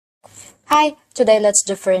Hi, today let's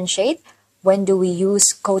differentiate when do we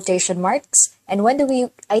use quotation marks and when do we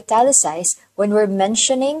italicize when we're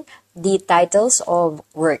mentioning the titles of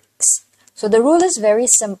works. So the rule is very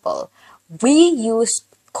simple. We use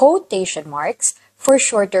quotation marks for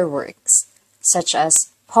shorter works such as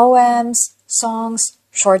poems, songs,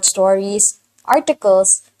 short stories,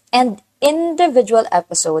 articles, and individual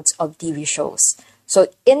episodes of TV shows. So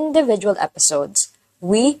individual episodes,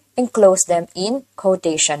 we enclose them in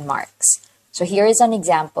quotation marks. So here is an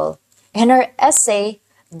example. In our essay,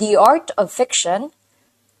 The Art of Fiction,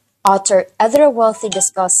 author Edra Wealthy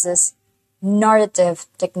discusses narrative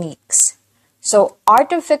techniques. So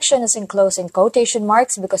Art of Fiction is enclosed in quotation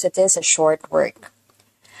marks because it is a short work.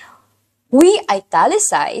 We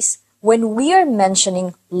italicize when we are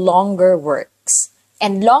mentioning longer works.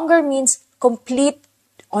 And longer means complete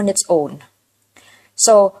on its own.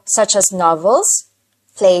 So such as novels,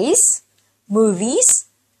 plays, movies,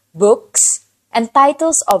 books, and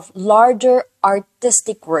titles of larger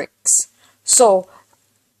artistic works. So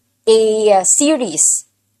a series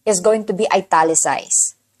is going to be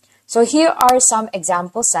italicized. So here are some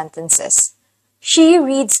example sentences. She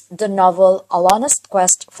reads the novel Alana's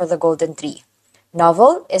Quest for the Golden Tree.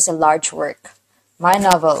 Novel is a large work. My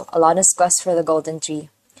novel, Alana's Quest for the Golden Tree.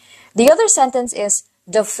 The other sentence is,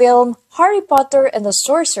 the film Harry Potter and the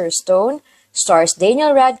Sorcerer's Stone stars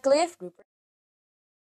Daniel Radcliffe,